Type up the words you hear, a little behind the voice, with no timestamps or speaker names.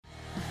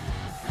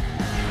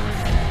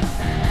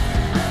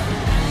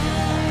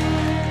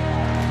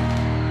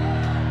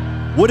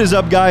What is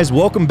up, guys?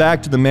 Welcome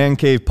back to the Man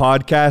Cave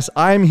Podcast.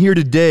 I'm here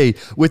today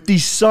with the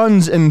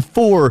Suns and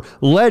 4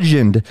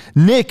 legend,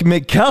 Nick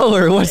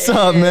McKellar. What's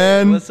up,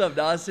 man? What's up,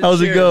 Dawson?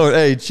 How's it going?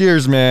 Hey,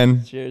 cheers,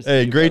 man. Cheers.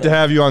 Hey, great to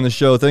have you on the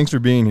show. Thanks for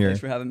being here.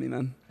 Thanks for having me,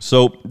 man.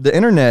 So the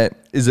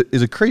internet is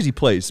a crazy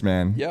place,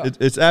 man. Yeah.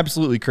 It's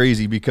absolutely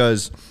crazy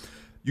because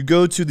you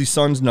go to the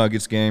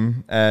Suns-Nuggets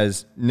game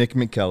as Nick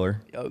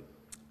McKellar. Yep.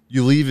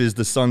 You leave as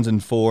the Suns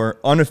and 4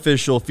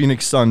 unofficial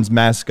Phoenix Suns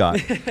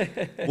mascot.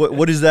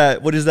 What is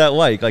that? What is that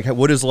like? Like,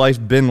 what has life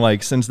been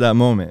like since that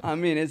moment? I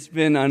mean, it's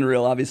been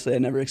unreal. Obviously, I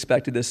never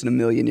expected this in a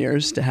million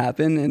years to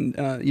happen, and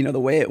the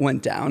way it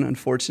went down,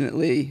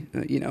 unfortunately,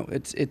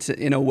 it's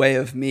in a way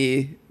of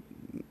me,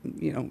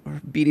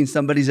 beating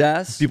somebody's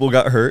ass. People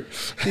got hurt.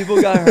 People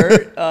got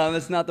hurt.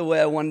 It's not the way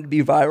I wanted to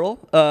be viral,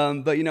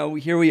 but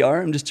here we are.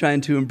 I'm just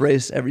trying to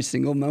embrace every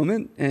single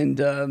moment, and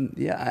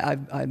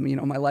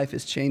my life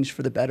has changed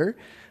for the better.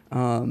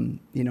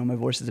 My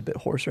voice is a bit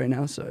hoarse right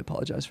now, so I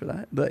apologize for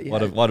that. But yeah,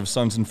 A lot of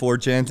Suns and 4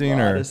 chanting,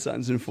 a lot of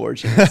Suns and 4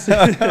 chants.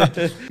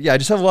 Yeah, I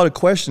just have a lot of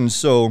questions.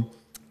 So,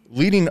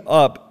 leading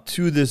up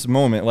to this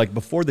moment, like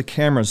before the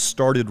cameras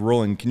started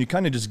rolling, can you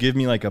kind of just give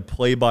me like a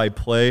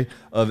play-by-play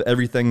of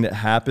everything that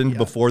happened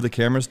before the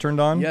cameras turned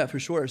on? Yeah, for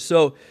sure.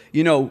 So,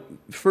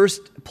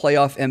 first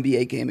playoff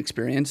NBA game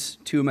experience,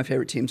 2 of my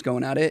favorite teams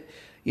going at it.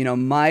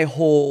 My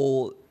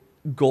whole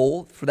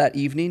goal for that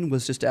evening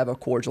was just to have a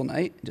cordial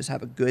night, just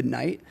have a good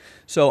night.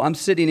 So I'm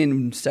sitting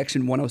in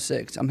section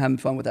 106. I'm having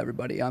fun with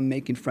everybody. I'm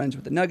making friends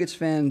with the Nuggets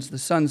fans, the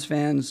Suns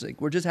fans.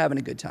 Like, we're just having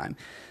a good time.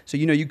 So,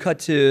 you cut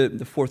to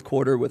the fourth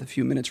quarter with a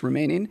few minutes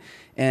remaining,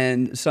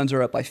 and the Suns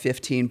are up by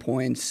 15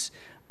 points.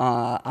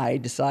 I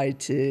decided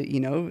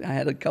to, I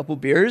had a couple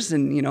beers,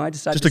 and, I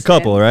decided Just a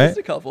couple, right? Just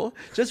a couple.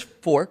 Just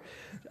 4.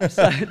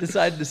 I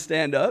decided to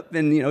stand up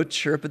and,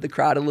 chirp at the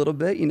crowd a little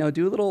bit,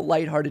 do a little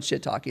lighthearted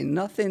shit talking.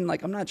 Nothing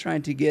like, I'm not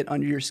trying to get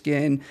under your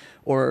skin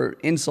or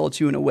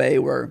insult you in a way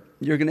where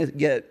you're going to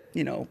get,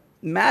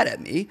 mad at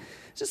me.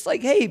 It's just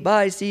like, hey,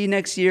 bye, see you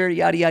next year,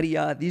 yada, yada,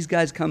 yada. These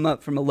guys come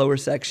up from a lower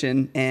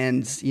section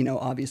and,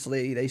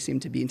 obviously they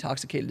seem to be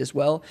intoxicated as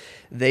well.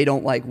 They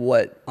don't like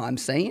what I'm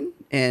saying,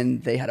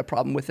 and they had a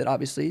problem with it,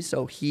 obviously.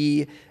 So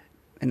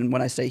and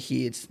when I say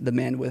he, it's the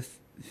man with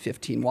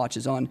 15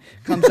 watches on,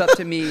 comes up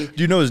to me.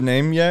 Do you know his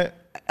name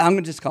yet? I'm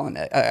going to just call him,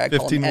 I 15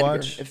 call him Edgar.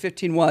 watch?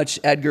 15 watch,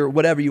 Edgar,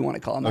 whatever you want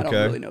to call him. Okay. I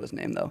don't really know his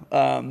name, though.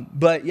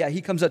 But yeah,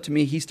 he comes up to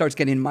me. He starts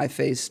getting in my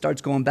face,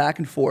 starts going back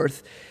and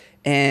forth.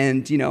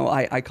 And,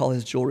 I call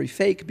his jewelry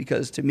fake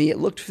because to me it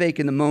looked fake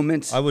in the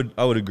moment. I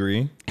would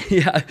agree.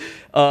 Yeah.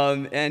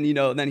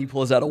 Then he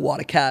pulls out a wad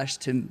of cash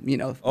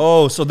to,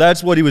 Oh, so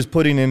that's what he was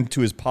putting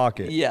into his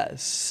pocket.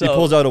 Yes. So he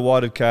pulls out a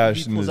wad of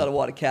cash. He pulls out a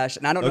wad of cash.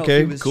 And I don't know if Okay,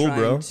 he was cool, trying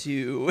bro.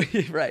 to,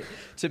 right,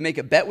 to make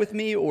a bet with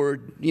me or,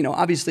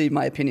 obviously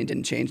my opinion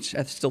didn't change.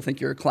 I still think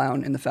you're a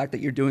clown. And the fact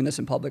that you're doing this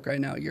in public right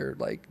now, you're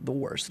like the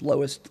worst,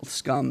 lowest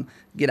scum.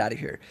 Get out of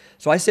here.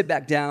 So I sit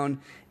back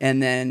down,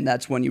 and then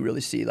that's when you really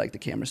see like the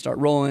cameras start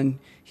rolling.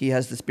 He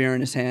has this beer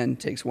in his hand,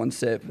 takes one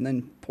sip, and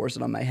then pours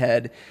it on my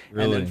head.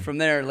 Really? And then from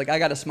there, like, I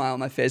got a smile on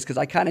my face because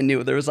I kind of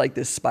knew there was like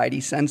this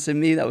spidey sense in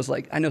me that was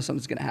like, I know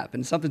something's going to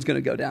happen. Something's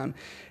going to go down.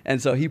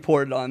 And so he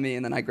poured it on me,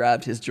 and then I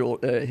grabbed his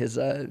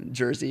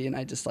jersey, and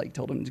I just like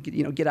told him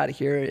to get out of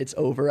here. It's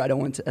over. I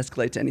don't want to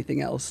escalate to anything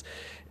else.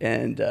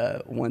 And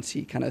once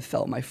he kind of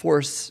felt my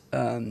force,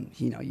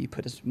 he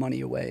put his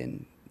money away,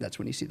 and that's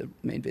when you see the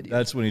main video.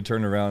 That's when he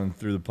turned around and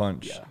threw the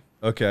punch. Yeah.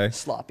 Okay.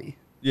 Sloppy.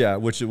 Yeah,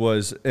 which it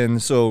was.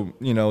 And so,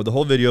 the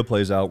whole video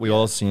plays out. We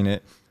all seen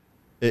it.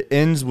 It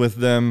ends with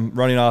them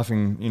running off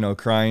and,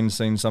 crying,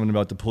 saying something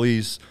about the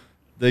police.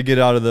 They get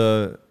out of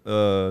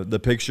the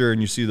picture, and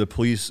you see the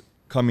police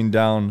coming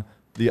down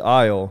the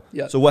aisle.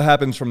 Yeah. So what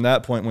happens from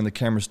that point when the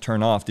cameras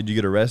turn off? Did you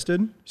get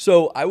arrested?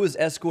 So I was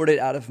escorted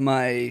out of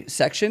my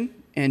section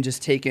and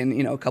just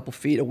taken, a couple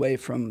feet away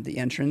from the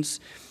entrance.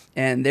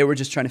 And they were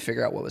just trying to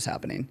figure out what was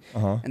happening.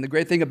 Uh-huh. And the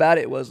great thing about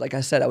it was, like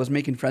I said, I was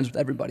making friends with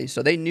everybody.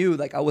 So they knew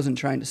like I wasn't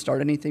trying to start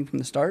anything from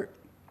the start.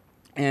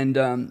 And,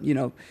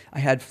 I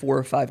had 4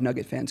 or 5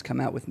 Nugget fans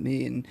come out with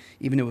me. And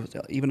even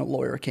a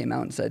lawyer came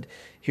out and said,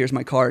 here's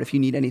my card. If you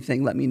need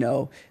anything, let me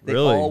know. They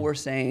Really? all were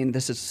saying,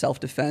 this is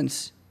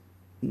self-defense.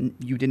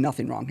 You did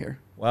nothing wrong here.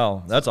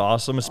 Wow, that's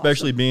awesome.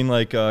 Especially being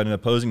like an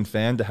opposing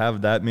fan, to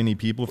have that many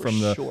people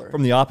from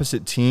the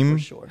opposite team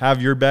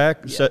have your back.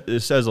 Yeah. It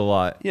says a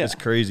lot. Yeah. It's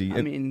crazy.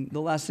 I mean, the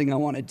last thing I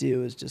want to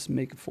do is just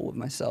make a fool of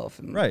myself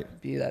and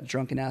be that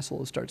drunken asshole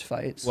who starts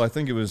fights. Well, I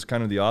think it was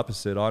kind of the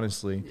opposite,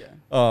 honestly.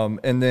 Yeah.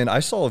 And then I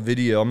saw a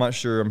video. I'm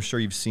sure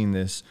you've seen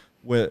this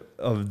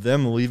of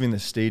them leaving the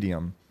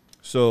stadium.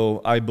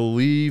 So I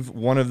believe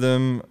one of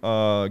them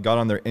got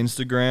on their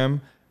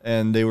Instagram,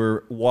 and they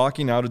were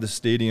walking out of the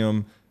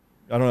stadium.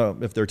 I don't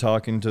know if they're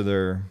talking to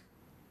their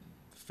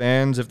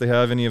fans, if they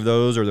have any of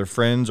those, or their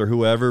friends or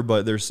whoever,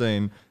 but they're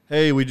saying,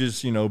 hey, we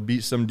just,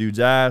 beat some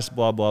dude's ass,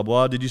 blah, blah,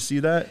 blah. Did you see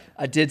that?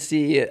 I did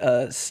see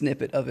a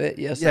snippet of it.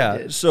 Yes, yeah. I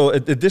did. So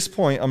at this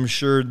point, I'm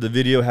sure the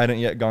video hadn't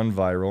yet gone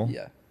viral.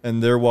 Yeah.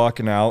 and they're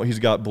walking out. He's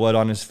got blood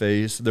on his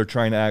face. They're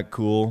trying to act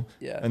cool,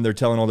 and they're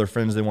telling all their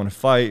friends they want to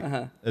fight.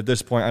 At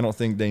this point, I don't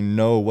think they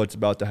know what's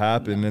about to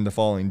happen in the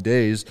following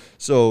days.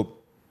 So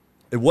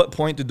at what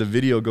point did the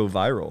video go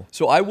viral?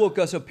 So I woke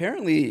up, so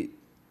apparently,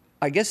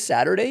 I guess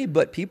Saturday,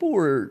 but people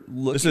were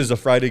looking. This is a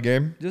Friday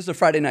game? This is a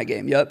Friday night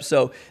game, yep.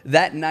 So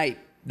that night,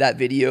 that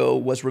video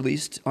was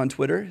released on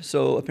Twitter.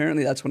 So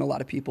apparently that's when a lot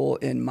of people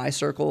in my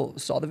circle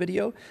saw the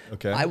video.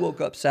 Okay. I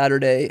woke up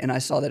Saturday and I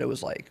saw that it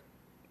was like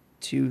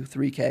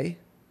 3K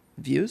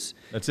views.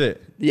 That's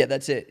it? Yeah,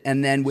 that's it.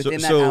 And then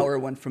within that hour, it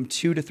went from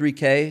 2 to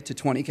 3K to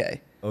 20K.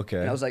 Okay.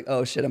 And I was like,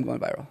 oh shit, I'm going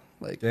viral.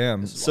 Like,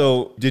 damn.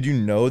 So did you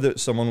know that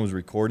someone was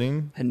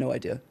recording? Had no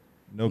idea.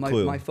 No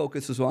clue. My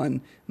focus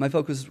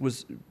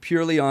was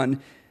purely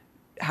on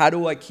how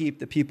do I keep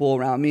the people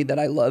around me that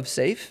I love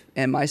safe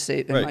and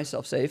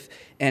myself safe,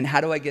 and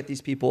how do I get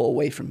these people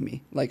away from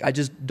me? Like, I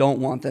just don't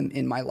want them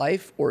in my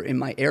life or in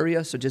my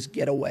area, so just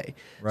get away.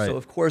 Right. So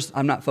of course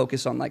I'm not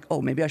focused on like,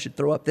 oh, maybe I should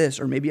throw up this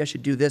or maybe I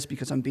should do this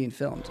because I'm being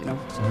filmed, you know?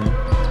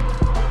 So.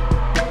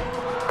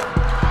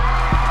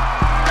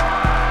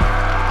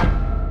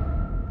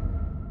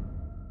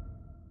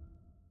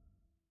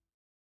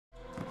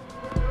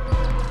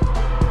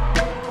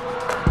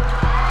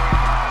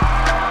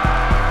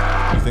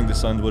 The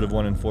Suns would have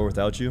won in 4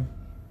 without you?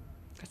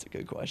 That's a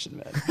good question,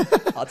 man.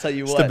 I'll tell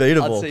you what.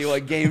 Debatable. I'll tell you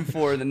what. Game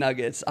 4 of the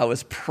Nuggets, I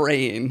was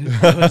praying.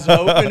 I was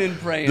hoping and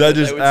praying. That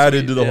just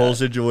added to the whole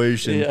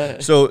situation. Yeah.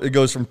 So it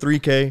goes from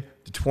 3K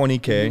to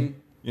 20K.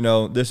 You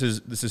know, this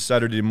is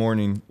Saturday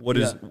morning.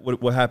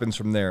 What happens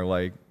from there?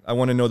 Like, I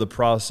want to know the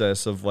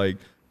process of like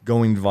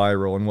going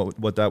viral and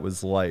what that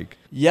was like.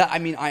 Yeah, I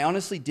mean, I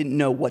honestly didn't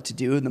know what to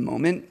do in the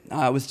moment.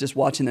 I was just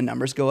watching the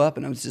numbers go up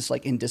and I was just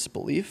like in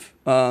disbelief.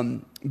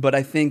 But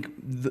I think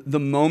the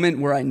moment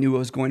where I knew it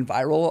was going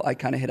viral, I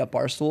kind of hit up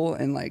Barstool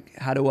and like,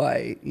 how do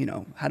I?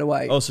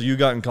 Oh, so you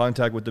got in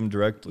contact with them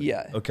directly?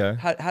 Yeah. Okay.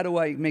 How do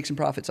I make some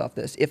profits off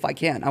this? If I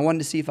can. I wanted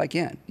to see if I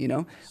can, you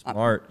know?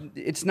 Smart.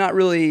 It's not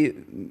really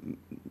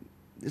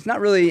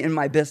in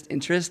my best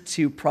interest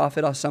to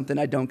profit off something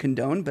I don't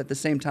condone, but at the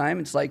same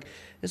time, it's like,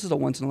 this is a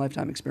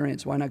once-in-a-lifetime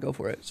experience. Why not go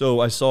for it?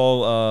 So I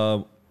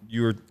saw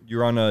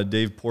you're on a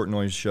Dave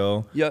Portnoy's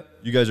show. Yep.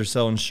 You guys are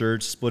selling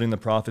shirts, splitting the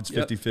profits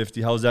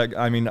 50-50. How's that?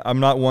 I mean, I'm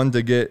not one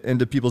to get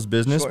into people's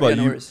business, but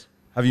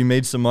have you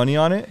made some money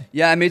on it?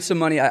 Yeah, I made some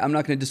money. I'm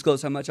not going to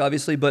disclose how much,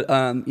 obviously, but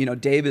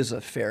Dave is a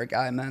fair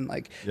guy, man.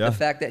 Like the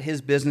fact that his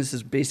business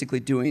is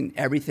basically doing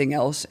everything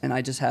else, and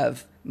I just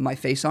have my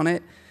face on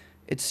it.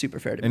 It's super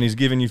fair to me. And he's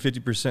giving you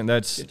 50%.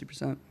 That's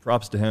 50%.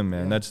 Props to him,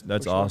 man. Yeah,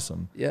 that's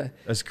awesome. Yeah.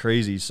 That's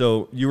crazy.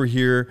 So you were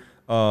here.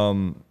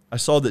 I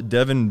saw that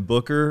Devin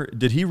Booker,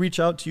 did he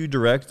reach out to you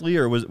directly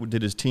or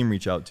did his team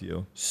reach out to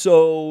you?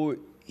 So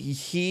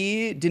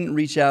he didn't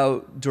reach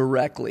out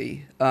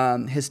directly.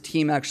 His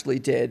team actually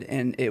did,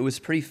 and it was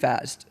pretty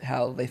fast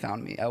how they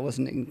found me. I was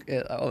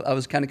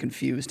kind of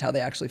confused how they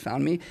actually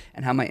found me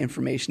and how my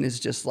information is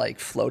just like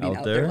floating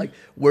out there. Like,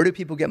 where do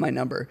people get my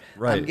number?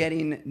 Right. I'm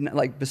getting,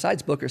 like,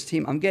 besides Booker's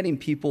team, I'm getting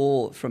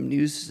people from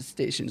news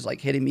stations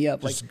like hitting me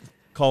up, just like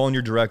calling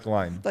your direct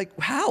line. Like,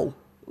 how?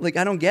 Like,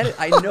 I don't get it.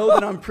 I know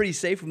that I'm pretty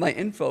safe with my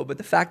info, but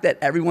the fact that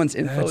everyone's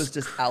info is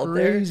just out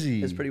there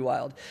is pretty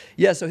wild.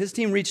 Yeah, so his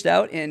team reached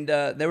out, and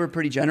they were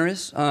pretty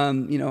generous.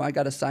 I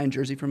got a signed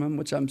jersey from him,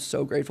 which I'm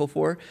so grateful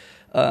for.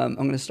 I'm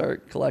going to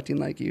start collecting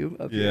like you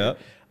up here.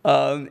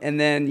 And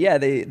then,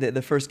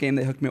 the first game,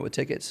 they hooked me up with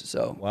tickets.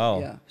 So,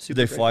 wow. Yeah, did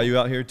they fly you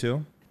out here,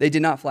 too? They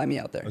did not fly me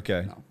out there.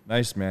 Okay. No.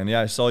 Nice, man.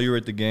 Yeah, I saw you were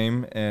at the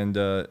game, and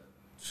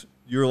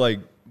you were like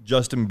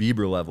Justin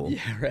Bieber level.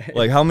 Yeah, right.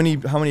 Like how many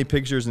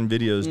pictures and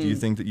videos do you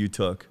think that you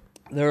took?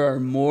 There are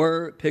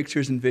more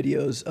pictures and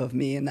videos of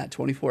me in that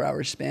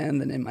 24-hour span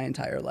than in my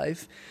entire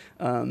life.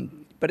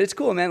 But it's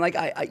cool, man. Like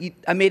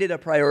I made it a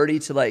priority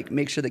to like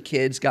make sure the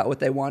kids got what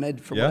they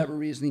wanted for whatever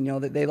reason. You know,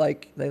 that they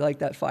like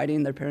that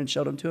fighting. Their parents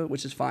showed them to it,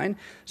 which is fine.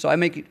 So I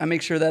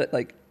make sure that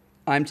like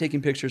I'm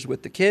taking pictures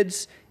with the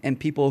kids and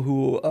people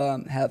who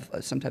have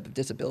some type of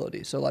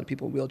disability. So a lot of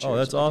people in wheelchairs. Oh,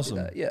 that's awesome.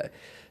 That. Yeah.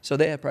 So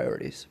they have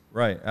priorities.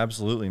 Right.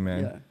 Absolutely,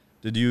 man. Yeah.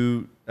 Did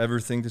you ever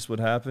think this would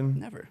happen?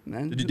 Never,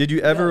 man. Did you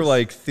ever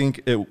like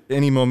think at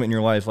any moment in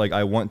your life, like,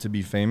 I want to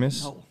be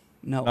famous? No.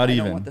 Not I even.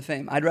 don't want the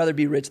fame. I'd rather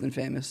be rich than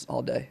famous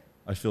all day.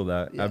 I feel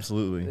that. Yeah.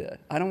 Absolutely. Yeah.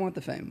 I don't want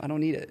the fame. I don't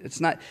need it. It's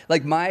not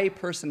like my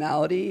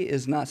personality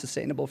is not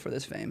sustainable for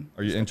this fame.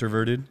 Are you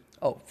introverted?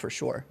 Oh, for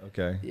sure.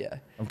 Okay. Yeah.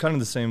 I'm kind of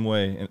the same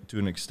way to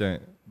an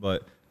extent,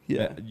 but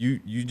you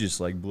just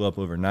like blew up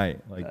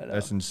overnight. Like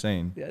that's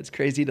insane. Yeah, it's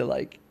crazy to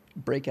like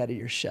break out of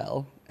your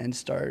shell and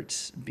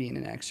start being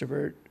an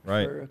extrovert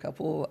for a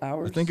couple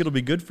hours. I think it'll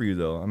be good for you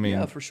though. I mean,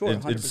 yeah, for sure.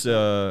 It's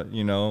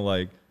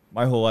like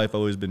my whole life I've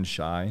always been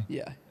shy.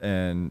 Yeah.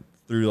 And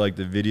through like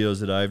the videos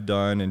that I've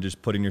done and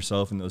just putting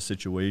yourself in those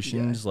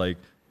situations, like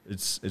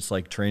it's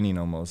like training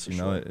almost, you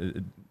know.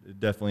 It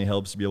definitely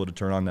helps to be able to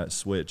turn on that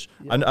switch.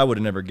 Yeah. I would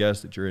have never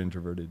guessed that you're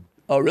introverted.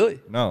 Oh, really?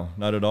 No,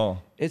 not at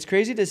all. It's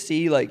crazy to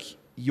see, like,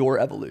 your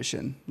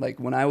evolution. Like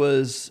when I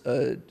was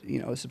a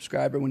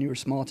subscriber when you were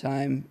small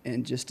time,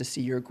 and just to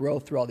see your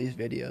growth through all these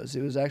videos,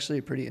 it was actually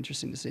pretty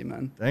interesting to see,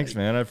 man. Thanks,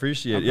 man. I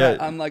appreciate it. Yeah,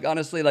 I'm like,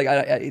 honestly, like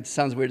it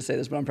sounds weird to say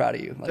this, but I'm proud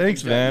of you. Like,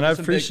 thanks, man. I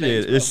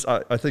appreciate it.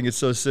 I think it's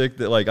so sick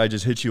that like I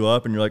just hit you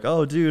up and you're like,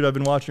 oh, dude, I've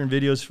been watching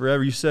your videos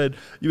forever. You said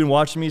you've been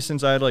watching me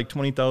since I had like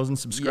 20,000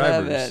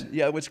 subscribers. Yeah, man.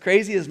 Yeah. What's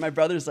crazy is my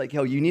brother's like,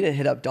 yo, you need to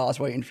hit up Dawes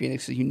while you're in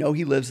Phoenix, so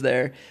he lives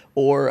there,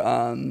 or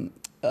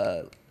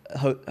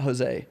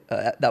Jose,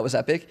 that was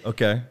epic.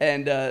 Okay.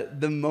 And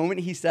the moment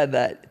he said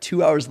that,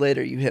 2 hours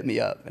later, you hit me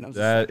up, and I was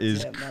that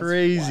is like,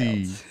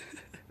 crazy.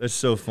 That's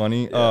so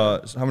funny.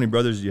 Yeah. So how many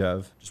brothers do you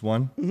have? Just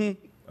one?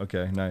 Mm-hmm.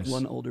 Okay, nice.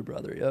 One older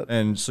brother. Yep.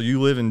 And so you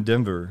live in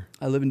Denver.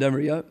 I live in Denver.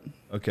 Yep.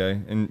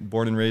 Okay, and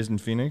born and raised in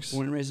Phoenix.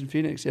 Born and raised in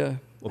Phoenix. Yeah.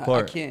 What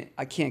part?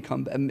 I can't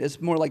come.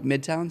 It's more like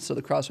Midtown, so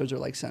the crossroads are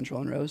like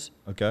Central and Rose.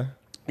 Okay.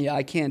 Yeah,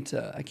 I can't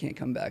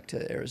come back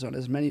to Arizona.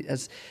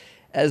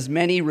 As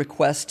many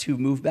requests to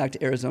move back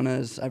to Arizona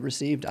as I've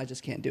received, I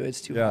just can't do it.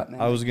 It's too hot,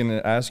 man. I was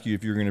gonna ask you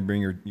if you were gonna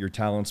bring your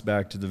talents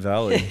back to the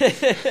valley.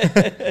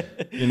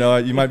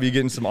 You might be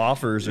getting some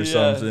offers or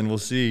something. We'll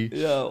see.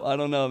 Yeah, I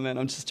don't know, man.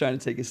 I'm just trying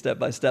to take it step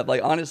by step.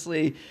 Like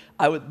honestly,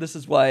 this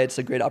is why it's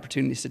a great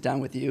opportunity to sit down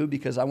with you,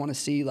 because I want to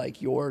see like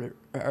or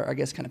I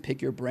guess kind of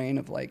pick your brain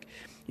of like,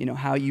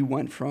 how you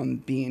went from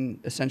being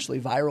essentially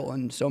viral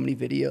in so many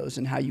videos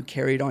and how you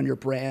carried on your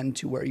brand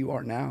to where you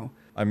are now.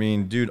 I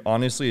mean, dude,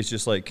 honestly, it's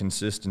just like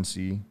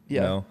consistency.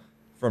 Yeah.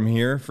 From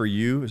here for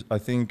you, I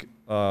think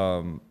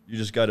you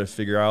just got to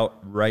figure out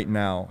right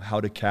now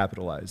how to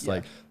capitalize. Yeah.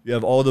 Like you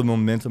have all the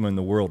momentum in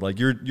the world. Like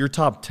you're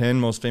top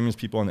 10 most famous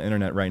people on the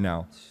internet right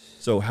now.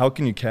 So how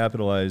can you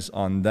capitalize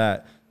on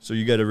that? So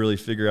you got to really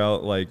figure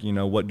out like,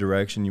 what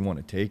direction you want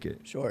to take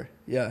it. Sure.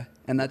 Yeah.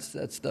 And that's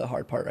the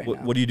hard part now.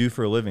 What do you do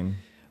for a living?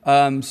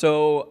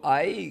 So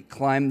I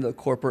climbed the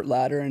corporate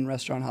ladder in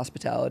restaurant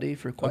hospitality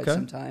for quite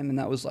some time, and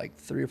that was like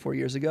 3 or 4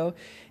 years ago.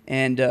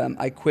 And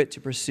I quit to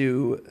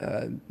pursue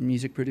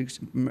music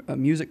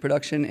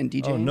production and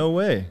DJing. Oh, no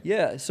way.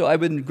 Yeah, so I've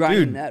been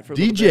grinding that for a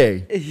little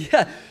DJ. bit.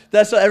 Yeah,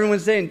 that's what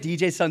everyone's saying.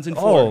 DJ Sons and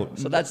Four.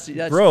 So that's a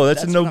what I'm trying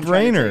to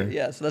no-brainer. take.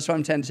 Yeah, so that's why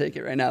I'm trying to take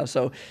it right now.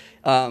 So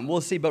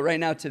we'll see. But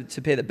right now,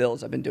 to pay the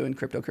bills, I've been doing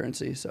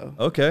cryptocurrency. So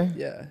okay.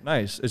 Yeah.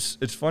 Nice.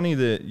 It's funny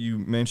that you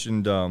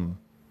mentioned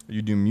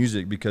you do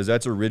music, because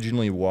that's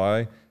originally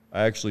why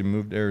I actually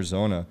moved to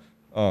Arizona.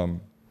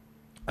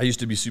 I used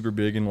to be super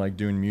big in like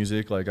doing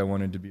music. Like I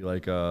wanted to be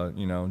like,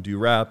 do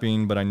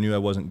rapping, but I knew I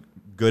wasn't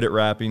good at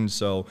rapping.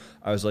 So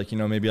I was like,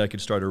 maybe I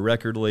could start a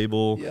record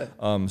label.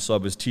 Yeah. So I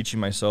was teaching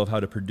myself how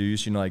to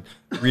produce, like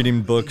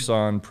reading books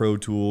on Pro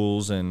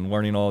Tools and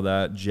learning all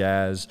that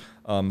jazz.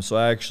 So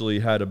I actually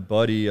had a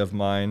buddy of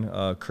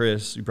mine,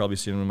 Chris, you've probably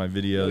seen him in my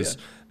videos. Oh,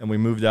 yeah. And we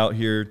moved out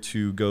here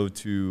to go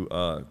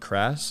to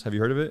Crass. Have you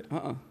heard of it?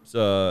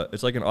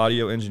 It's like an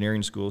audio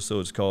engineering school, so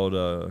it's called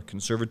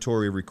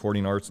Conservatory of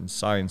Recording Arts and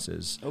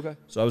Sciences. Okay.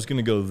 So I was going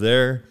to go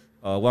there.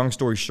 Long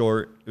story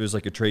short, it was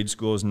like a trade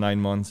school. It was 9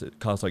 months. It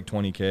cost like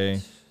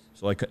 $20K.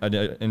 So I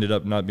ended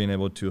up not being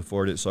able to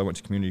afford it. So I went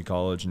to community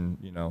college and,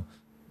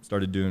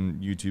 started doing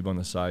YouTube on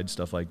the side,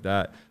 stuff like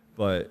that.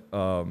 But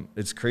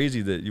it's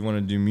crazy that you want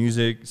to do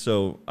music.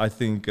 So I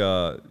think,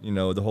 the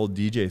whole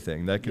DJ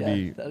thing, that could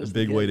be a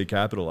big way to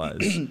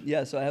capitalize.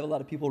 Yeah, so I have a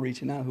lot of people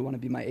reaching out who want to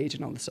be my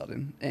agent all of a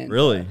sudden. And,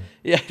 really?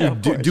 Yeah.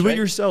 Dude, do it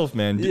yourself,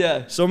 man.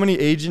 Yeah. So many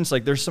agents,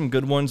 like there's some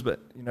good ones,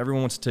 but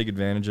everyone wants to take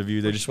advantage of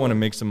you. They just want to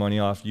make some money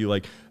off you.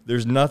 Like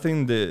there's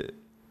nothing that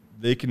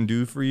they can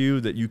do for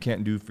you that you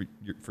can't do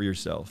for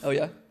yourself. Oh,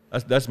 yeah?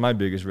 That's my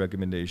biggest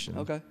recommendation.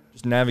 Okay.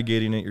 Just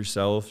navigating it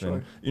yourself.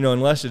 Sure. And,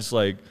 unless it's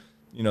like,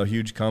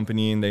 huge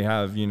company and they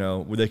have,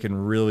 where they can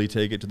really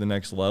take it to the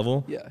next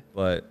level. Yeah.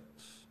 But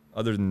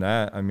other than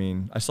that, I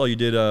mean, I saw you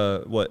did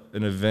an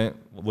event,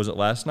 was it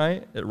last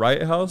night at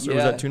Riot House or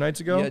was that 2 nights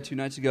ago? Yeah, 2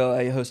 nights ago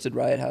I hosted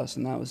Riot House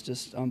and that was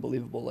just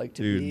unbelievable. Like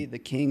to be the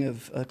king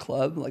of a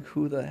club, like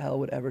who the hell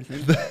would ever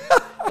think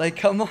that? Like,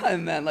 come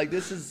on, man. Like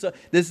this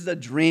is a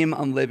dream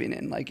I'm living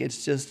in. Like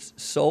it's just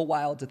so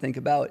wild to think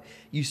about.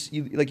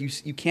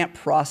 You can't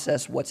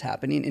process what's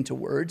happening into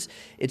words.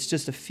 It's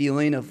just a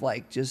feeling of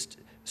like just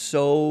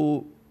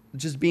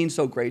being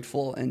so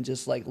grateful and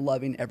just like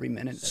loving every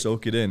minute.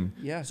 Soak it in.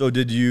 Yeah. So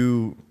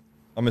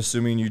I'm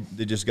assuming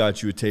they just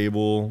got you a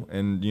table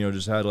and,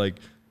 just had like,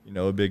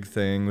 a big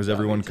thing. Was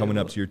everyone coming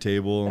up to your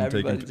table and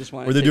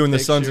were they doing the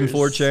Sons and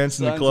Four chants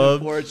in the club?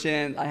 Sons and Four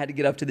chant. I had to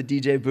get up to the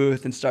DJ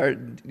booth and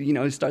start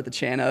the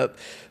chant up.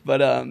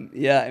 But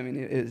yeah, I mean,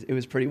 it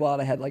was pretty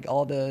wild. I had like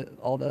all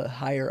the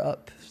higher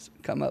up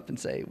come up and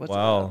say, "What's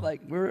up?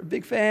 Like we're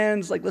big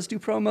fans. Like let's do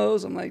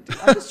promos." I'm like,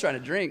 I'm just trying to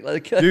drink.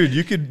 Like, dude,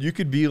 you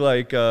could be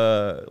like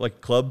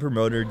club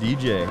promoter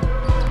DJ.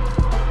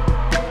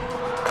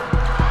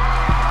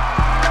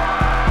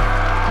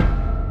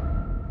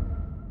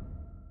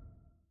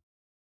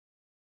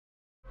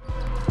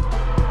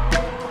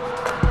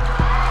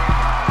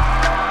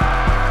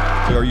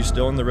 So are you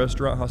still in the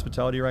restaurant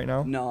hospitality right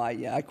now? No,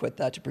 I quit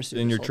that to pursue.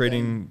 And you're this whole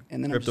trading thing.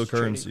 And then I'm just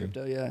cryptocurrency. trading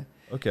crypto, yeah.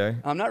 Okay.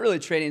 I'm not really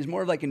trading. It's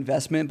more of like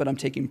investment, but I'm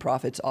taking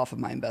profits off of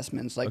my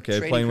investments. Like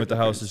Okay, playing with the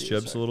house's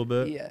chips a little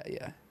bit. Yeah,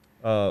 yeah.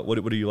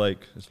 What do you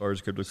like as far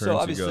as cryptocurrency So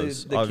obviously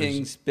goes? the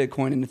Kings,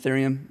 Bitcoin, and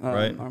Ethereum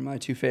Right. are my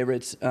two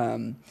favorites.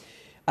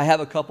 I have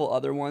a couple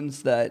other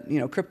ones that,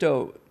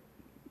 crypto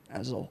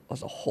as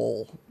a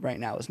whole right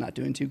now is not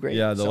doing too great.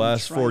 Yeah, the So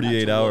last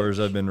 48 hours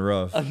have been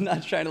rough. I'm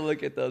not trying to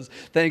look at those.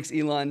 Thanks,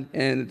 Elon,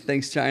 and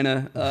thanks,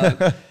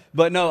 China.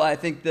 But no, I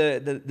think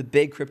the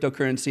big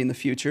cryptocurrency in the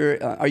future.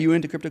 Are you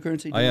into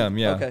cryptocurrency? I am,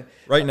 yeah. Okay.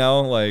 Right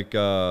now, like,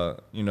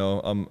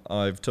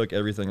 I've took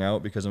everything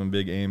out because I'm a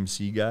big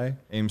AMC guy,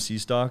 AMC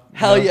stock.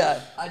 Hell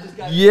yeah! I just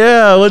got.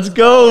 Yeah, let's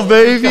go,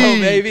 baby. Let's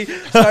go, baby.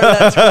 Started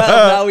at 12.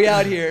 Now we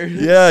out here.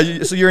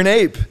 Yeah, so you're an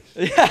ape.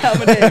 Yeah,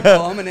 I'm an ape.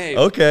 Oh, I'm an ape.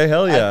 Okay,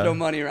 hell I yeah. throw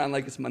money around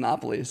like it's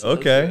Monopoly. So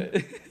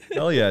Okay.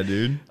 Hell yeah,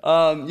 dude.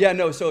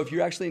 So if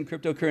you're actually in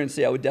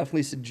cryptocurrency, I would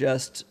definitely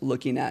suggest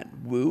looking at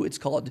Woo. It's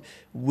called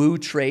Woo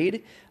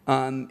Trade.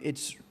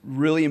 It's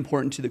really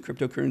important to the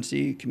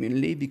cryptocurrency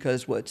community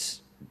because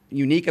what's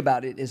unique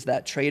about it is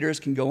that traders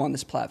can go on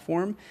this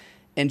platform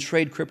and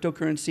trade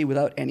cryptocurrency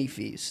without any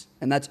fees,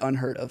 and that's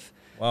unheard of.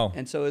 Wow.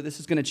 And so this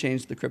is going to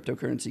change the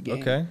cryptocurrency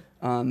game. Okay.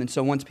 And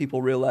so once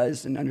people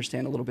realize and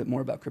understand a little bit more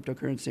about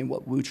cryptocurrency and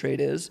what Woo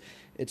Trade is,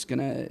 it's going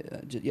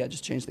to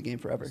just change the game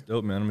forever. It's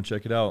dope, man. I'm going to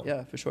check it out.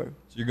 Yeah, for sure.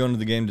 So you're going to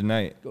the game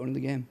tonight. Going to the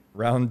game.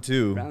 Round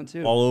two. Round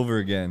two. All over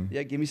again.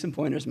 Yeah, give me some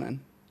pointers,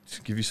 man.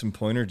 Just give you some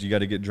pointers. You got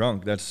to get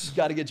drunk. You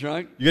got to get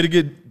drunk. You got to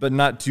get, but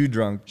not too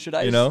drunk. Should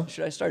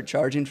I start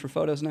charging for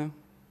photos now?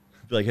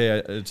 Be like,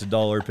 hey, it's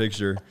 $1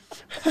 picture.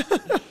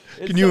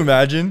 Can you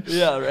imagine?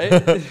 Yeah, right?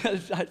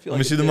 I'd feel Let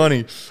me see the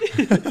money.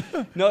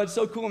 No, it's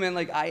so cool, man.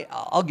 Like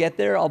I'll get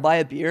there, I'll buy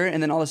a beer,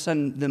 and then all of a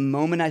sudden, the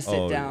moment I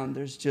sit down,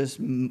 there's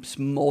just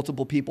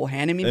multiple people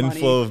handing me money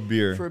Inflow of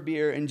beer. for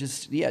beer, and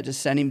just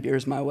sending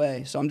beers my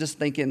way. So I'm just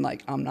thinking,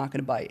 like, I'm not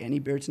gonna buy any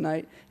beer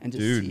tonight, and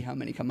just see how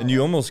many come out. And you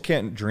almost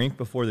can't drink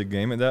before the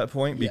game at that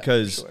point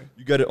because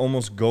you got to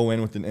almost go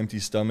in with an empty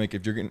stomach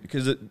if you're gonna,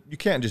 because you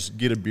can't just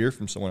get a beer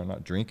from someone and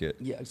not drink it.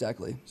 Yeah,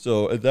 exactly.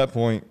 So at that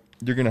point,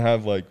 you're gonna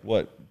have like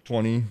what,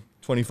 20,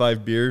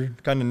 25 beer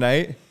kind of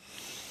night.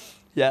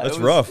 Yeah, that's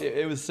rough.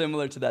 It was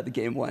similar to that, the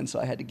game one, so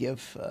I had to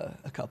give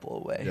a couple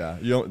away.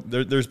 Yeah,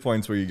 there's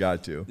points where you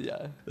got to.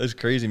 Yeah, that's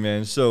crazy,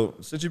 man. So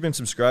since you've been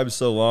subscribed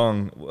so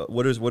long,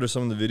 what are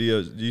some of the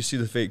videos? Do you see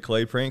the fake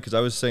clay prank? Because I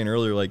was saying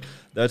earlier, like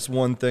that's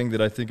one thing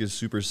that I think is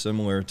super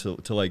similar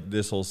to like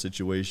this whole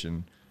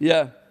situation.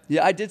 Yeah.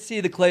 Yeah, I did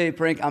see the clay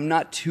prank. I'm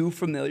not too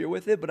familiar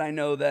with it, but I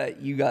know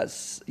that you got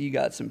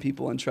some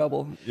people in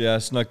trouble. Yeah,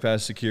 snuck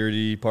past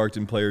security, parked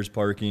in players'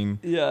 parking.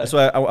 Yeah. That's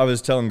why I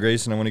was telling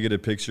Grayson I want to get a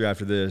picture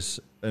after this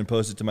and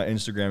post it to my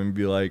Instagram and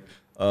be like,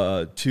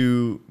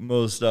 two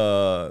most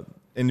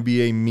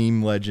NBA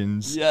meme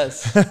legends.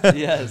 Yes,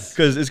 yes.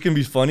 Because it's gonna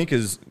be funny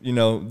because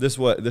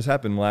this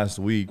happened last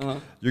week.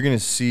 You're gonna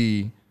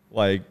see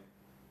like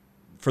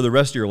for the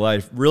rest of your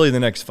life, really the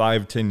next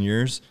 5-10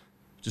 years.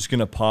 Just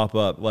gonna pop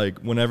up like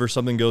whenever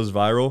something goes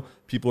viral,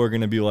 people are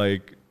gonna be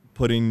like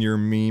putting your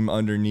meme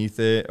underneath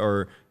it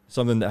or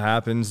something that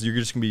happens. You're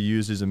just gonna be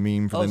used as a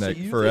meme for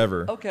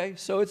forever.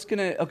 So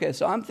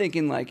I'm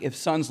thinking like if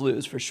Suns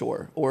lose for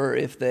sure, or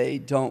if they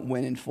don't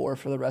win in 4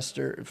 for the rest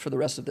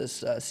of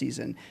this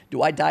season,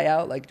 do I die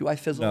out? Like, do I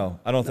fizzle? No,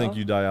 I don't think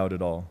you die out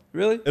at all.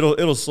 Really?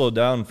 It'll slow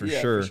down for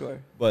sure. For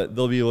sure. But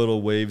there'll be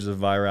little waves of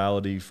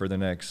virality for the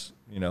next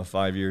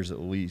 5 years at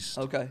least.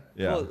 Okay.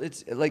 Yeah. Well,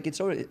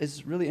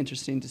 it's really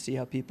interesting to see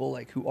how people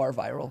like who are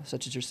viral,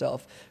 such as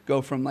yourself,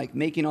 go from like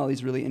making all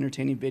these really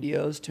entertaining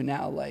videos to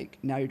now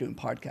you're doing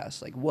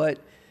podcasts. Like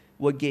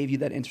what gave you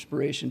that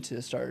inspiration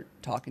to start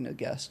talking to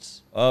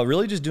guests?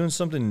 Really just doing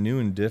something new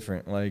and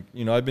different. Like,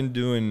 I've been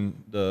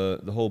doing the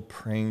whole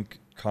prank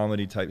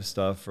comedy type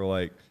stuff for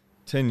like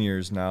 10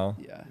 years now.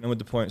 Yeah. And I'm at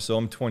the point, so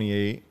I'm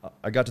 28.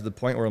 I got to the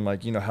point where I'm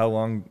like, how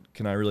long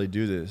can I really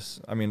do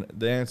this? I mean,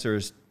 the answer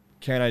is,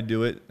 can I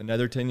do it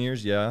another 10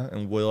 years? Yeah.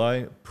 And will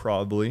I?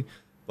 Probably.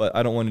 But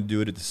I don't want to do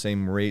it at the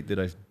same rate that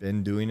I've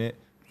been doing it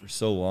for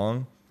so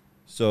long.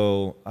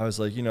 So I was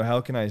like,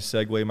 how can I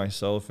segue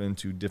myself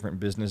into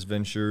different business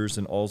ventures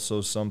and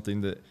also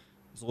something that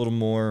is a little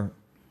more,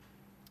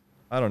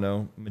 I don't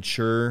know,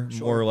 mature,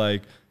 more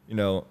like,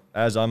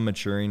 as I'm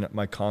maturing,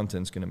 my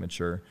content's going to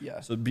mature.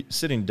 Yeah. So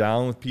sitting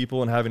down with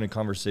people and having a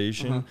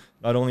conversation,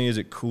 not only is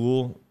it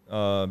cool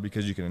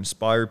because you can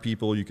inspire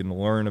people, you can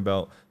learn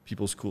about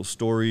people's cool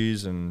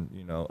stories and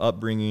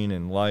upbringing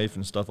and life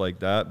and stuff like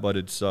that, but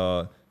it's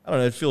I don't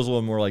know, it feels a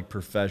little more like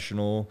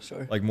professional,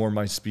 like more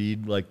my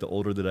speed, like the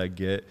older that I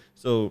get.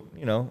 So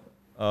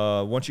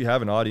once you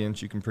have an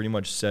audience, you can pretty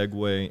much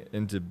segue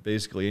into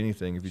basically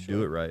anything if you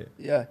do it right.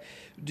 Yeah.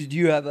 Do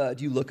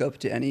you look up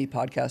to any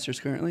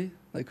podcasters currently?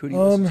 Like who do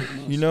you listen to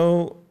the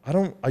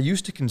most? I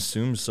used to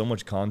consume so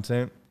much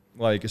content,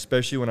 like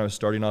especially when I was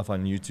starting off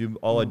on YouTube.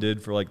 All I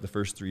did for like the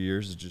first 3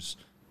 years is just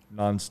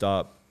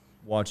nonstop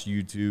watch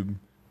YouTube.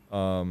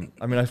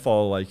 I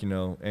follow like,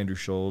 Andrew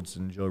Schultz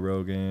and Joe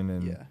Rogan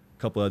and a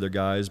couple other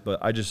guys, but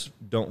I just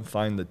don't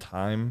find the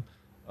time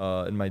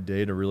in my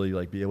day to really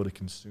like be able to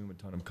consume a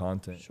ton of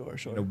content. Sure.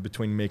 You know,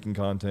 between making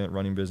content,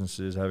 running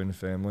businesses, having a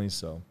family,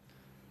 so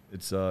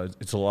it's a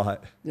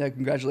lot. Yeah,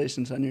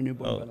 congratulations on your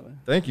newborn, by the way.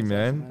 Thank you,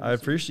 man. Awesome, I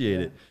appreciate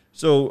yeah. it.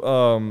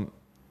 So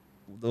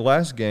the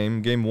last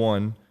game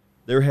 1,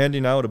 they were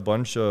handing out a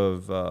bunch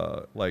of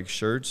like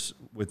shirts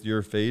with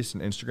your face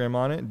and Instagram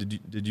on it.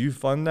 Did you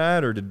fund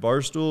that, or did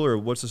Barstool, or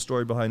what's the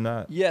story behind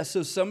that? Yeah,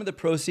 so some of the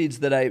proceeds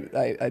that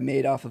I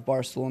made off of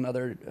Barstool and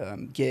other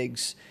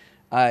gigs,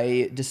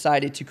 I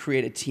decided to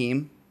create a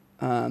team,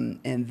 and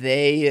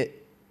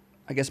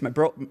I guess my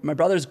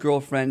brother's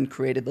girlfriend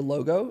created the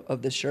logo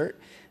of this shirt,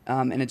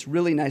 and it's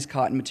really nice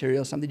cotton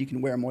material, something you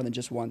can wear more than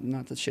just one,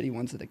 not the shitty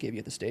ones that they gave you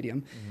at the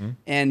stadium. Mm-hmm.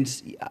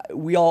 And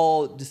we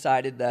all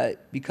decided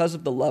that because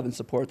of the love and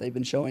support they've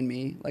been showing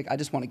me, like, I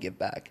just want to give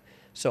back.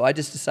 So I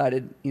just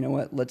decided, you know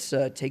what, let's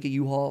take a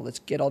U-Haul, let's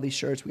get all these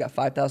shirts. We got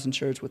 5,000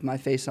 shirts with my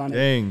face on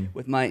it,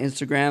 with my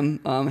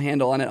Instagram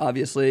handle on it,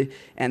 obviously,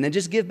 and then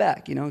just give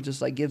back, you know,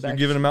 just like give back. You're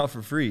giving them out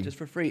for free. Just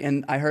for free.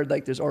 And I heard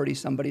like there's already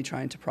somebody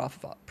trying to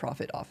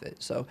profit off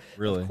it. So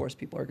really? Of course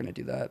people are going to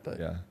do that. But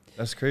yeah,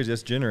 that's crazy.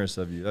 That's generous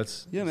of you.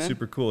 That's man.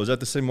 Super cool. Is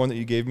that the same one that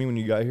you gave me when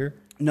you got here?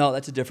 No,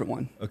 that's a different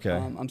one. Okay.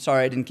 I'm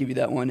sorry I didn't give you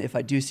that one. If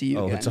I do see you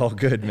again. Oh, it's all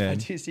good, man. If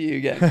I do see you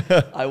again,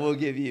 I will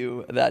give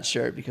you that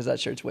shirt because that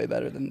shirt's way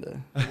better than the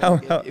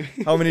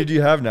How many do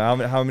you have now?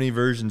 How many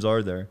versions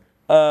are there?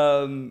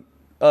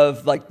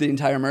 Of like the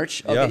entire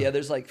merch? Okay, yeah,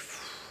 there's like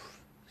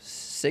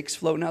 6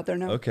 floating out there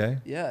now. Okay.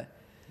 Yeah.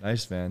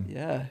 Nice, man.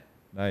 Yeah.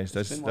 Nice.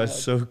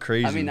 That's so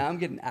crazy. I mean, now I'm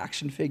getting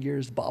action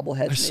figures,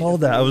 bobbleheads. I saw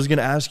that. I was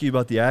gonna ask you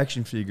about the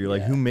action figure.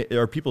 Like,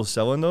 are people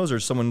selling those, or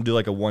someone do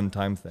like a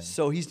one-time thing?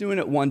 So he's doing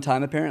it one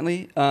time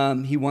apparently.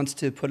 He wants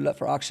to put it up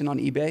for auction on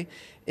eBay.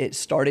 It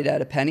started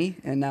at a penny,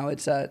 and now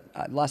it's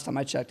at last time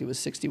I checked, it was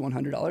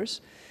 $6,100.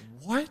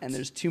 What? And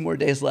there's 2 more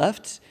days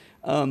left.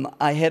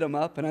 I hit him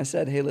up and I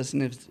said, hey,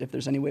 listen, if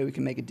there's any way we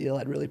can make a deal,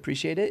 I'd really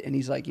appreciate it. And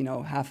he's like, you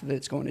know, half of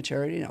it's going to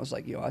charity. And I was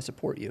like, I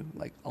support you.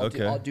 Like,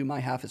 I'll do my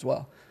half as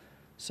well.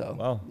 So,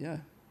 wow. Yeah.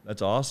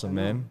 That's awesome,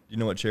 man. Do you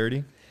know what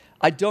charity?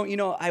 I don't,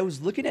 I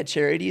was looking at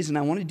charities and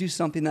I want to do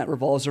something that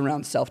revolves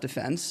around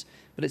self-defense,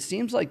 but it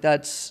seems like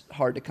that's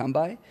hard to come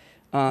by.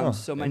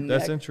 So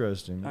that's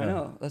interesting. Yeah. I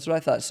know, that's what I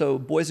thought. So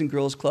Boys and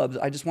Girls Clubs,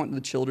 I just want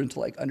the children to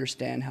like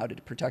understand how to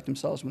protect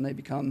themselves when they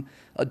become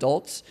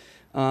adults.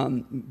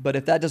 But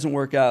if that doesn't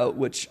work out,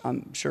 which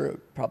I'm sure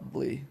it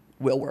probably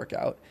will work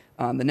out,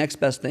 the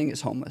next best thing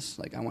is homeless.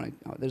 Like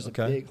there's a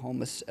big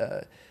homeless,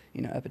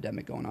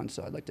 epidemic going on.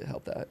 So I'd like to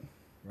help that.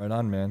 Right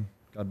on, man.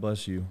 God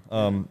bless you.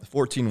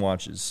 14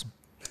 watches.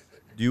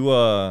 Do you,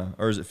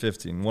 or is it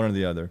 15? One or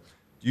the other.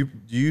 Do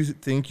you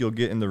think you'll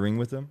get in the ring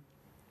with them?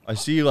 I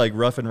see like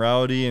Rough and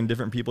Rowdy and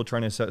different people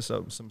trying to set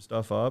some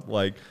stuff up.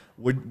 Like,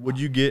 would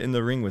you get in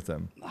the ring with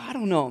them? I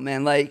don't know,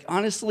 man. Like,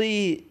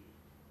 honestly,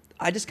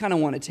 I just kind of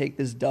want to take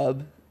this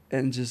dub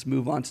and just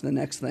move on to the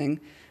next thing.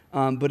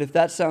 But if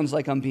that sounds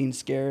like I'm being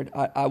scared,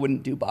 I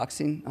wouldn't do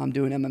boxing. I'm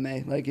doing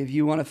MMA. Like, if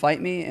you want to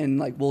fight me and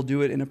like we'll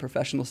do it in a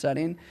professional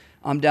setting,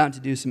 I'm down to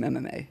do some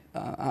MMA.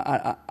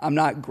 I'm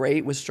not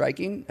great with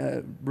striking,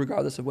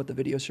 regardless of what the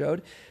video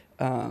showed.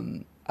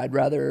 I'd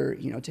rather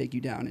take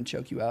you down and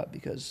choke you out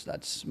because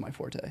that's my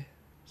forte.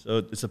 So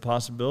it's a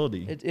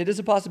possibility. It is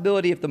a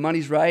possibility if the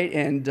money's right,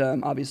 and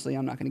obviously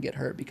I'm not going to get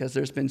hurt because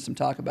there's been some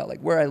talk about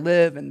like where I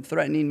live and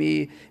threatening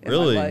me in my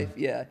life.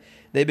 Yeah,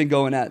 they've been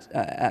going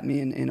at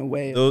me in a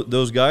way.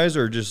 Those guys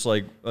are just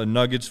like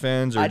Nuggets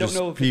fans, or I don't just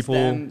know if people.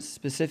 It's them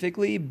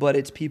specifically, but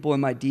it's people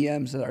in my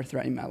DMs that are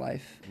threatening my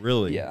life.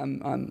 Really? Yeah,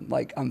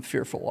 I'm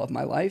fearful of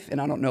my life,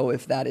 and I don't know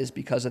if that is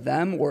because of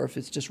them or if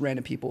it's just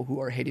random people who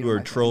are hating. Who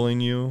are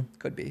trolling you?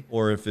 Could be.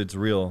 Or if it's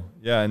real.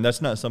 Yeah, and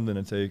that's not something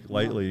to take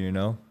lightly.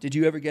 Did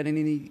you ever get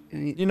any?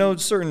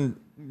 Certain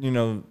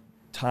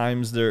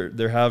times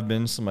there have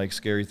been some like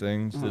scary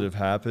things that have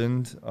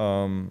happened.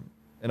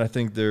 And I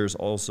think there's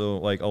also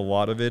like a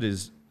lot of it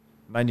is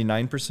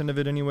 99% of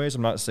it anyways.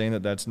 I'm not saying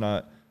that that's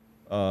not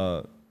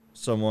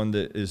someone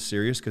that is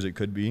serious, because it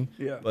could be.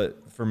 Yeah.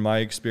 But from my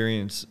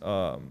experience,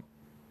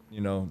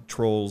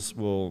 trolls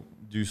will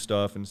do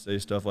stuff and say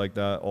stuff like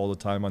that all the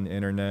time on the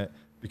internet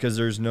because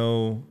there's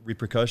no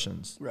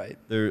repercussions. Right.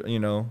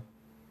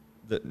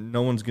 That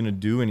no one's going to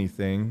do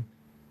anything,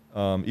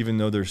 even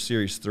though there's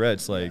serious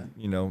threats. Like,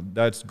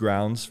 that's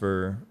grounds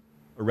for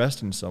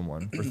arresting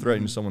someone, for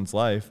threatening someone's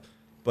life.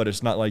 But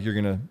it's not like you're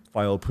going to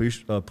file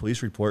a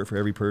police report for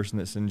every person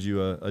that sends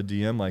you a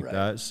DM like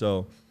that.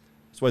 So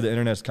that's why the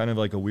internet's kind of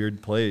like a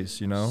weird place,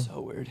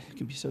 So weird. It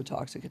can be so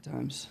toxic at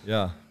times.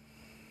 Yeah.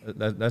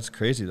 That's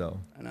crazy, though.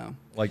 I know.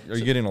 Like, are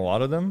you getting a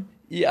lot of them?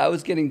 Yeah, I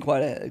was getting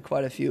quite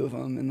a few of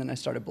them, and then I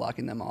started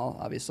blocking them all,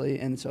 obviously.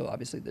 And so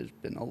obviously there's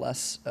been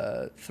less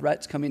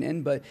threats coming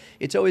in, but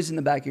it's always in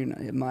the back of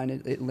your mind.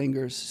 It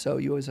lingers, so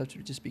you always have to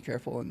just be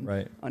careful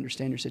and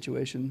understand your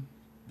situation.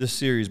 This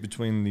series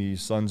between the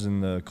Suns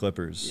and the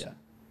Clippers. Yeah.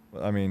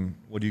 I mean,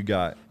 what do you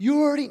got?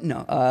 You already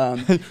know.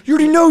 You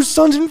already know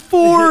Suns in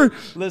 4.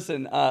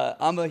 Listen,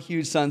 I'm a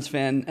huge Suns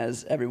fan,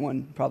 as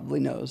everyone probably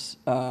knows.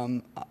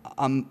 I'm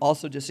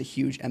also just a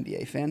huge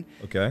NBA fan.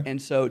 Okay.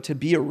 And so to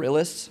be a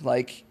realist,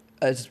 like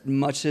as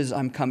much as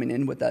I'm coming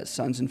in with that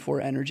Suns in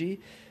 4 energy,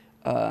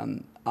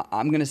 I'm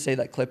going to say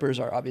that Clippers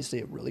are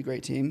obviously a really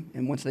great team.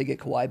 And once they get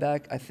Kawhi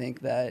back, I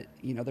think that,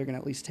 they're going to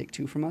at least take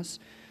 2 from us.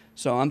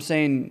 So I'm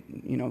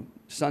saying,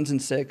 Suns in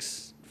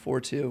 6,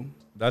 4-2.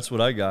 That's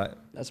what I got.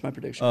 That's my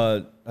prediction.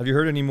 Have you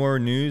heard any more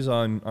news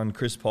on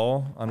Chris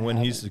Paul on when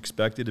he's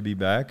expected to be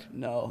back?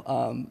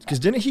 No. Because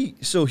didn't he?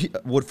 So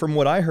from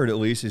what I heard at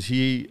least, is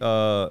he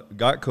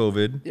got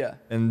COVID. Yeah.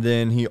 And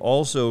then he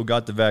also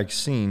got the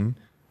vaccine,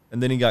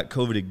 and then he got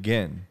COVID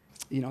again.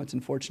 It's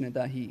unfortunate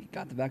that he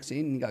got the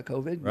vaccine and he got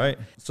COVID. Right.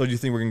 So do you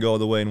think we're gonna go all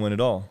the way and win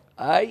it all?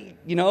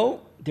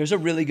 There's a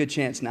really good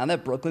chance now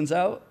that Brooklyn's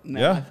out.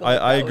 Man, Yeah,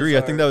 I agree.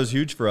 I think that was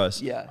huge for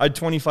us. Yeah. I had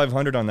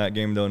 2,500 on that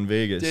game though in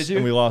Vegas. Did you?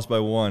 And we lost by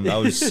 1. I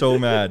was so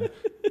mad.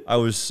 I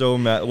was so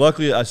mad.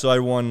 Luckily, I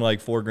won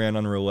like $4,000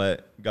 on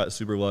roulette. Got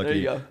super lucky. There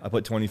you go. I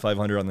put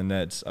 2,500 on the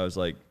Nets. I was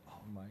like, oh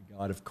my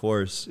God, of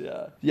course.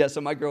 Yeah. Yeah.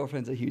 So my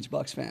girlfriend's a huge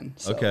Bucks fan.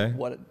 So Okay.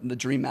 What the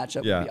dream matchup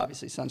would be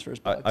obviously Suns versus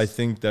Bucks. I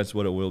think that's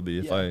what it will be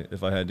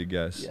if I had to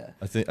guess. Yeah.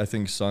 I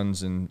think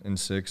Suns in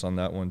 6 on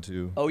that one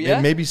too. Oh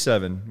yeah. Maybe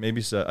 7.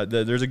 Maybe 7.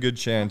 There's a good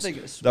chance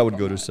that would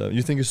go to 7.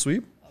 You think a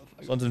sweep?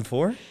 Suns in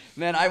 4?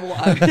 Man,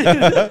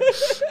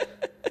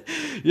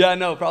 yeah,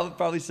 no,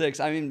 probably 6.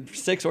 I mean,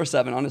 6 or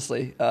 7,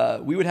 honestly.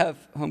 We would have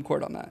home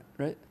court on that,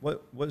 right?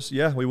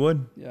 Yeah, we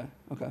would. Yeah.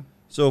 Okay.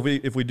 So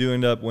if we do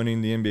end up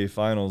winning the NBA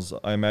Finals,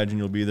 I imagine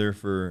you'll be there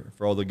for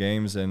all the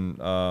games,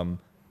 and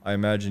I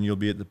imagine you'll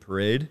be at the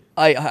parade.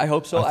 I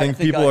hope so. I think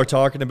people are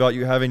talking about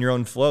you having your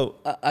own float.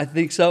 I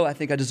think so. I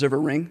think I deserve a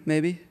ring,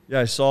 maybe. Yeah,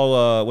 I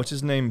saw what's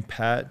his name,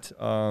 Pat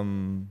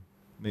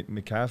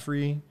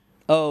McCaffrey.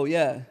 Oh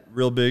yeah.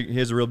 Real big. He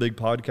has a real big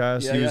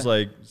podcast. Yeah, he was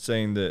like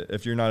saying that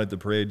if you're not at the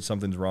parade,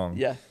 something's wrong.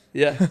 Yeah.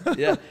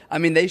 Yeah. I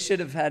mean, they should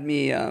have had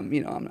me.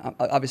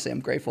 Obviously,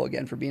 I'm grateful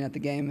again for being at the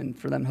game and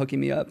for them hooking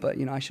me up. But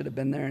I should have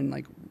been there, and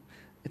like,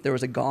 if there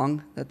was a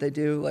gong that they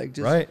do, like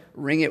just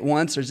ring it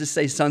once or just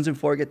say Suns in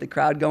 4, get the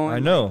crowd going. I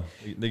know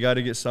they got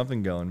to get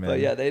something going, man. But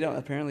yeah, they don't.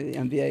 Apparently, the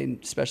NBA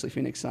and especially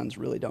Phoenix Suns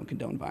really don't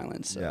condone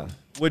violence. So. Yeah,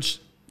 which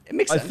it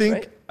makes sense,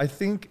 right? I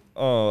think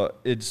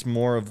it's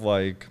more of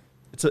like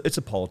it's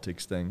a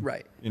politics thing,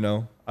 right?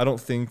 I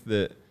don't think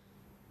that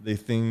they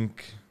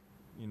think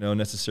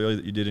necessarily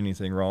that you did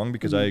anything wrong,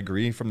 because I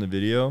agree from the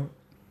video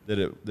that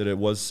it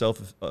was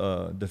self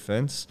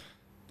defense.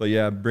 But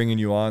yeah, bringing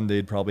you on,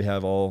 they'd probably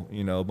have all,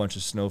 a bunch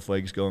of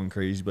snowflakes going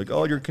crazy, like,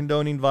 oh, you're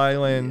condoning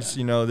violence,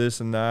 this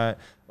and that.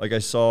 Like I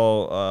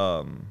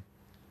saw,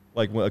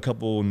 a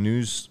couple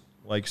news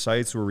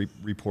sites were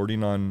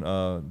reporting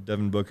on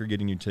Devin Booker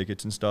getting you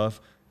tickets and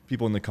stuff.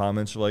 People in the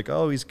comments are like,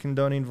 oh, he's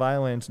condoning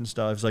violence and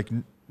stuff. It's like,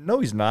 no,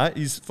 he's not.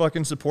 He's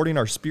fucking supporting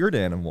our spirit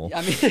animal.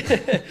 I mean,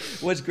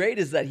 what's great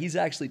is that he's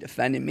actually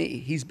defending me.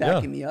 He's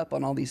backing me up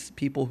on all these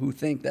people who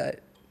think that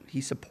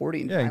he's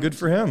supporting. Yeah, and good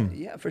for him.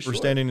 Yeah, for sure. For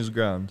standing his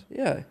ground.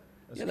 Yeah.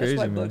 That's crazy,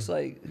 why man. Book's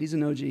like, he's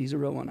an OG. He's a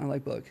real one. I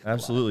like Book.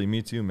 Absolutely.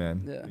 Me too,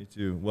 man. Yeah. Me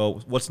too.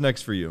 Well, what's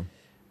next for you?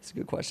 It's a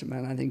good question,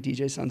 man. I think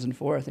DJ Suns in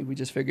 4. I think we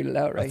just figured it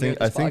out here.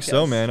 I think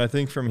so, man. I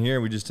think from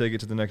here we just take it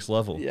to the next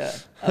level. Yeah.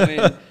 I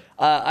mean,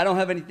 I don't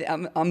have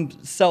anything.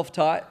 I'm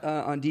self-taught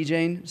on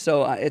DJing,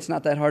 so it's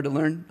not that hard to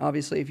learn,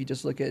 obviously, if you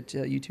just look at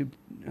YouTube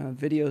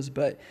videos.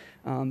 But,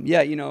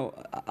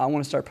 I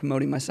want to start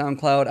promoting my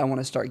SoundCloud. I want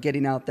to start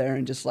getting out there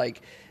and just,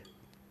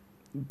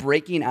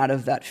 breaking out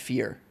of that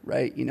fear,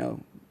 right?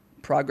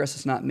 Progress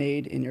is not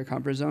made in your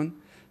comfort zone.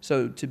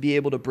 So to be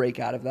able to break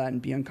out of that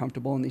and be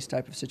uncomfortable in these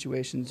type of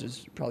situations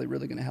is probably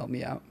really going to help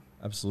me out.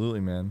 Absolutely,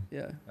 man.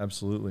 Yeah.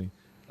 Absolutely.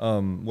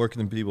 Where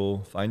can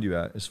people find you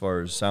at as far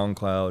as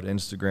SoundCloud,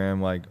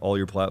 Instagram, all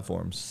your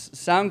platforms?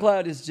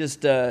 SoundCloud is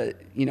just,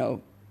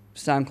 SoundCloud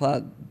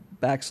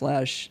 /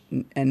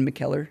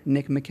 McKellar,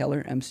 Nick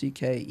McKellar,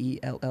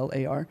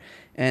 McKellar.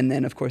 And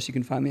then, of course, you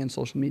can find me on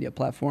social media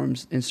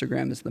platforms.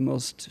 Instagram is the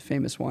most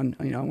famous one.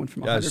 I went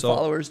from 100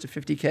 followers to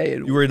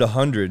 50K. You were at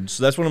 100.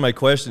 So that's one of my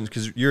questions,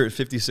 because you're at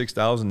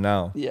 56,000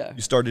 now. Yeah.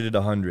 You started at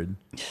 100.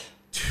 Dude,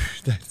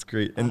 that's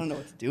great. I don't know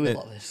what to do with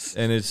all this.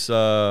 And it's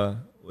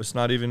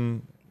not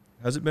even,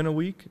 has it been a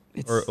week?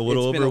 Or a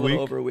little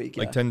over a week?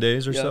 Yeah. 10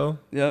 days or so?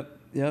 Yep.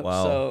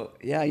 Wow. So,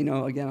 yeah,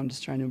 again, I'm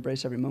just trying to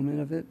embrace every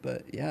moment of it.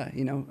 But, yeah,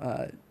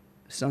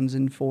 Suns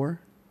in 4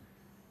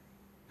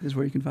 is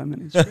where you can find me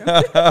on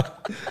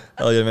Instagram.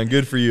 Hell yeah, man.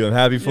 Good for you. I'm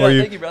happy for you.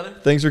 Thank you, brother.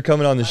 Thanks for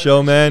coming on the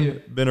show,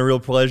 man. Been a real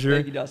pleasure.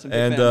 Thank you, Dawson.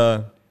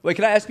 And wait,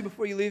 can I ask you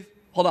before you leave?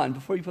 Hold on,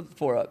 before you put the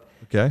 4 up.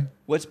 Okay.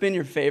 What's been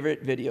your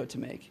favorite video to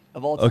make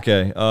of all time?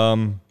 Okay.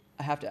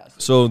 I have to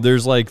ask. So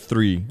there's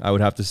 3, I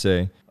would have to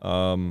say.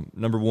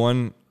 Number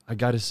 1, I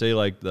got to say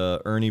the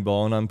Ernie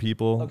balling on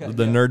people. Okay,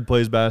 the nerd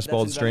plays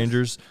basketball with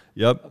strangers.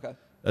 Yep. Okay.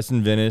 That's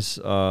in Venice.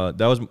 That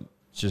was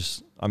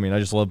just, I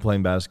just love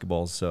playing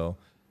basketball. So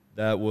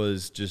that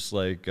was just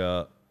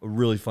a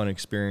really fun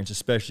experience,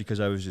 especially because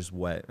I was just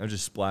wet. I was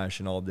just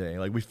splashing all day.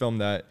 Like, we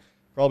filmed that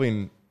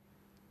probably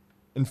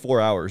in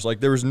 4 hours. Like,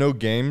 there was no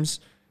games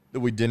that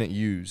we didn't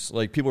use.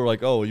 Like, people were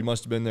like, oh, you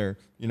must have been there,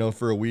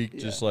 for a week,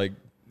 just like,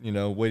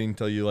 waiting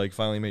until you like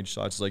finally made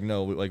shots. Like,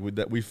 no,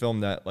 we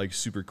filmed that like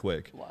super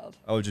quick. Wild.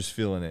 I was just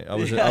feeling it. I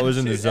was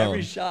in the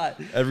zone.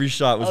 Every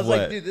shot was I was wet.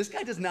 like, dude, this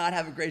guy does not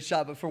have a great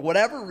shot, but for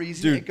whatever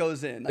reason, it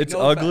goes in. Like, It's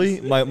ugly.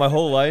 My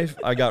whole life,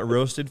 I got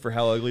roasted for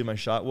how ugly my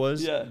shot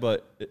was. Yeah.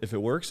 But if it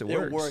works, it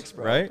works. It works,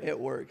 bro. Right? It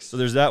works. So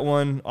there's that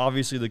one.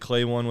 Obviously, the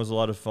clay one was a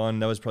lot of fun.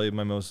 That was probably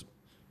my most.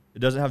 It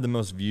doesn't have the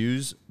most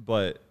views,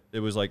 but it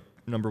was like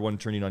 #1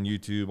 trending on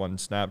YouTube, on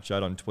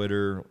Snapchat, on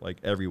Twitter, like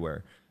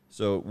everywhere.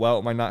 So while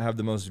it might not have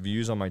the most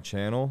views on my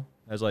channel,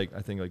 has I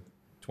think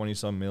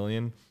 20-some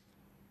million,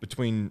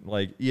 between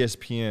like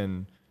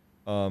ESPN,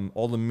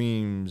 all the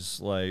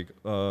memes,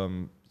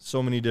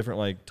 so many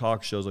different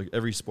talk shows, like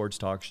every sports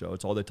talk show,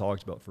 it's all they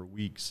talked about for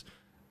weeks.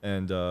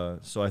 And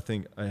so I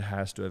think it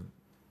has to have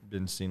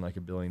been seen like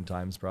 1 billion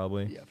times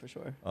probably. Yeah, for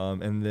sure.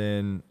 And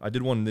then I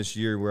did one this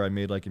year where I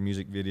made like a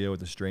music video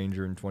with a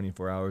stranger in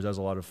 24 hours. That was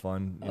a lot of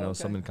fun,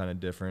 something kind of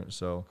different.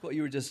 So cool.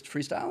 You were just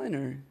freestyling,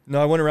 or?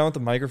 No, I went around with the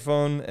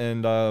microphone,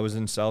 and I was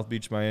in South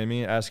Beach,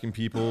 Miami, asking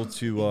people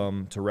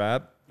to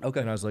rap.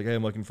 Okay. And I was like, hey,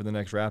 I'm looking for the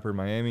next rapper in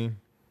Miami.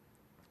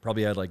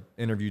 Probably had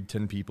interviewed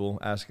 10 people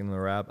asking them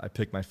to rap. I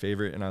picked my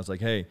favorite, and I was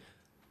like, hey,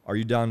 are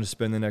you down to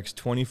spend the next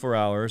 24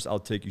 hours? I'll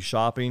take you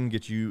shopping,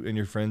 get you and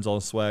your friends all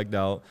swagged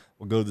out.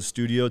 We'll go to the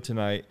studio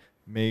tonight,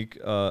 make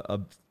a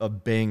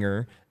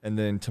banger, and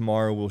then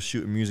tomorrow we'll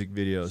shoot a music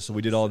video. So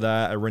we did all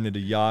that. I rented a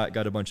yacht,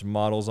 got a bunch of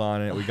models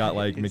on it. We got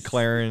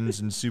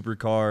McLarens and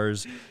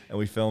supercars, and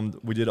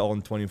we did it all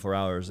in 24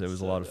 hours. It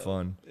was a lot of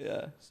fun.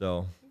 Yeah.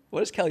 So.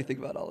 What does Kelly think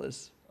about all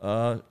this?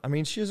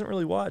 She doesn't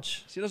really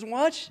watch. She doesn't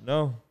watch?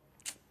 No.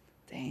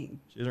 Dang.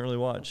 She doesn't really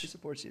watch. Well, she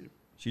supports you.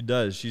 She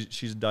does.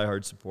 She's a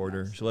diehard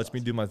supporter. She lets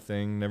me do my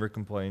thing. Never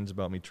complains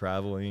about me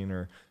traveling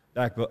or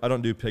that. But I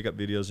don't do pickup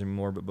videos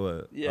anymore.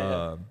 But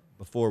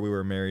before we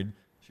were married,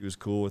 she was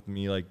cool with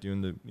me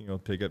doing the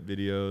pickup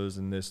videos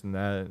and this and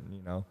that.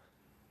 And,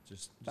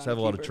 just have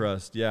a lot of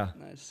trust. Yeah.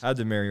 Nice. Had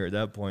to marry her at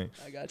that point.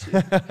 I got you.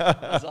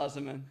 That's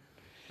awesome, man.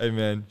 Hey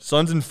man,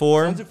 Suns in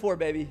 4. Suns in 4,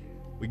 baby.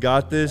 We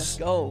got this.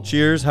 Let's go.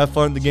 Cheers. Have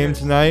fun at the game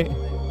tonight.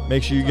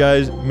 Make sure you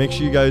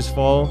guys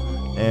fall.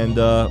 And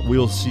we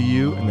will see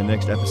you in the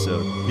next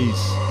episode.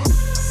 Peace.